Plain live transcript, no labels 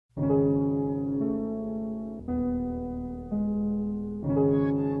Whippin'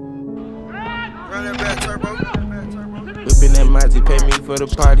 that Monty, pay me for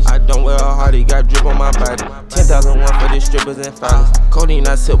the party. I don't wear a Hardy, got drip on my body. 10,001 for the strippers and finals. Codeine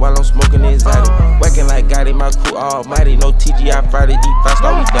I sip while I'm smoking exotic. Whacking like Gotti, my crew almighty. No TGI Friday, eat fast,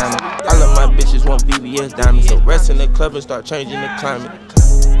 all we diamond. All of my bitches want VVS diamonds. So rest in the club and start changing the climate.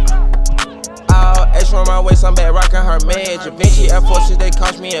 Extra on my waist, I'm back rockin' her man. Javinci Air Forces, they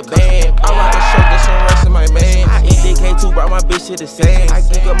cost me a band. I rock a shirt, get some rest in my man. I eat DK2, brought my bitch to the sand. I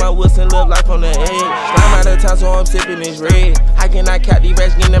geek up my woods and live life on the edge. Slime out of town, so I'm sippin' this red. How can I count these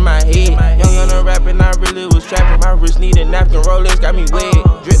rats getting in my head? Young on the rapping, I really was trapping. My wrist need a napkin, Rolex got me wet.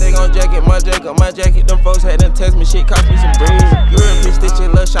 Drip, they gon' jacket, my jacket. Them folks had them test me, shit cost me some bread. European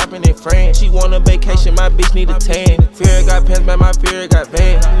stitching, love shopping in France. She want a vacation, my bitch need a tan. Fear got pants, but my fear got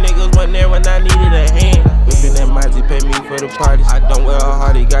van. Niggas wasn't there when I needed a hand. Whippin' that Monty, pay me for the party. I don't wear a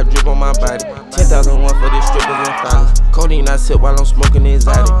Hardy, got drip on my body. 10,001 for the strippers and finals. Codeine I sip while I'm smoking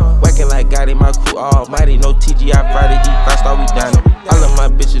exotic. Whacking like Gotti, my crew almighty. No TGI Friday, eat fast, all we dining. All of my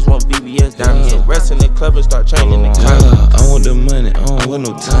bitches want VVS diamonds. So rest in the club and start changing the climate. I want the money, I don't want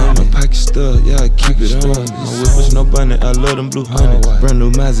no time. My pocket stuck, yeah, I keep it on. My whip is no bunny, I love them blue honey. Brand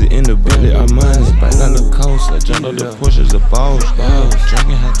new Mazzy in the Bentley, I'm money. Right down the coast, I jumped up the Porsches, the balls.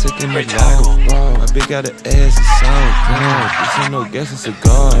 Drinking, high taking the law. My bitch got an ass and sound. This ain't no gas and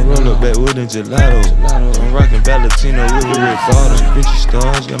cigar. I roll up backwood and gelato. I'm rockin' Valentino with the red bottom. Bitchy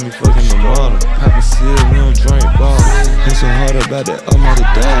stars got me fucking the model. Poppin' seal, we don't drink ball. Ain't so hard about that, I'm out of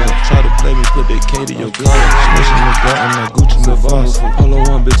dollar. Try to play me, put that K to your collar. Smushing the gut, I'm not Gucci, no boss. Polo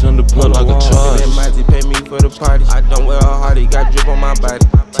one bitch on the pull like a charge. That Monty, pay me for the party. I don't wear a Hardy, got drip on my body.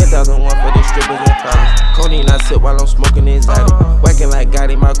 10,001 for the strippers and finals. Codeine I sip while I'm smoking exotic. Whacking like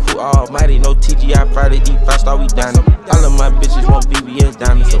Gotti, my crew almighty. No TGI Friday, eat fast, all we dining. All of my bitches want VVS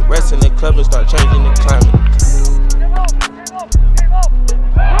diamonds. So rest in the club and start changing the climate.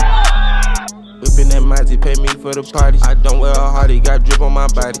 Whippin' that Monty, pay me for the party. I don't wear a Hardy, got drip on my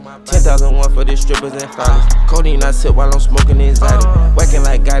body. 10,001 for the strippers and finals. Codeine I sip while I'm smoking exotic. Whacking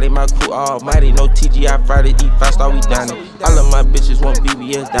like Gotti, my crew almighty. No TGI Friday, eat fast, all we dining. All of my bitches want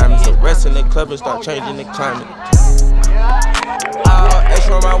VVS diamonds. So rest in the club and start changing the climate.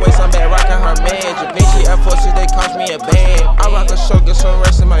 Extra on my waist, I'm back rockin' her man. Javinci Air Forces, they cost me a band. I rock a shirt, get some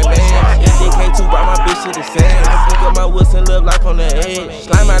rest in my man. I eat DK2, brought my bitch to the sand. I geek up my woods and live life on the edge.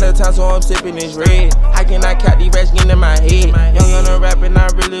 Slime out of town, so I'm sippin' this red. How can I count these rats getting in my head? Young on the rapping, I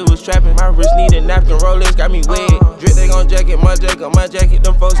really was trapping. My wrist need a napkin, Rolex got me wet. Drip, they gon' jacket, my jacket.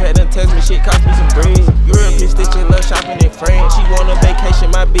 Them folks had them test me, shit cost me some bread. European stitching, love shopping in France. She want a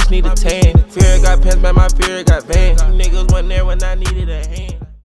vacation, my bitch need a tan. Fear got pants, but my fear got van. Niggas wasn't there when I needed a hand.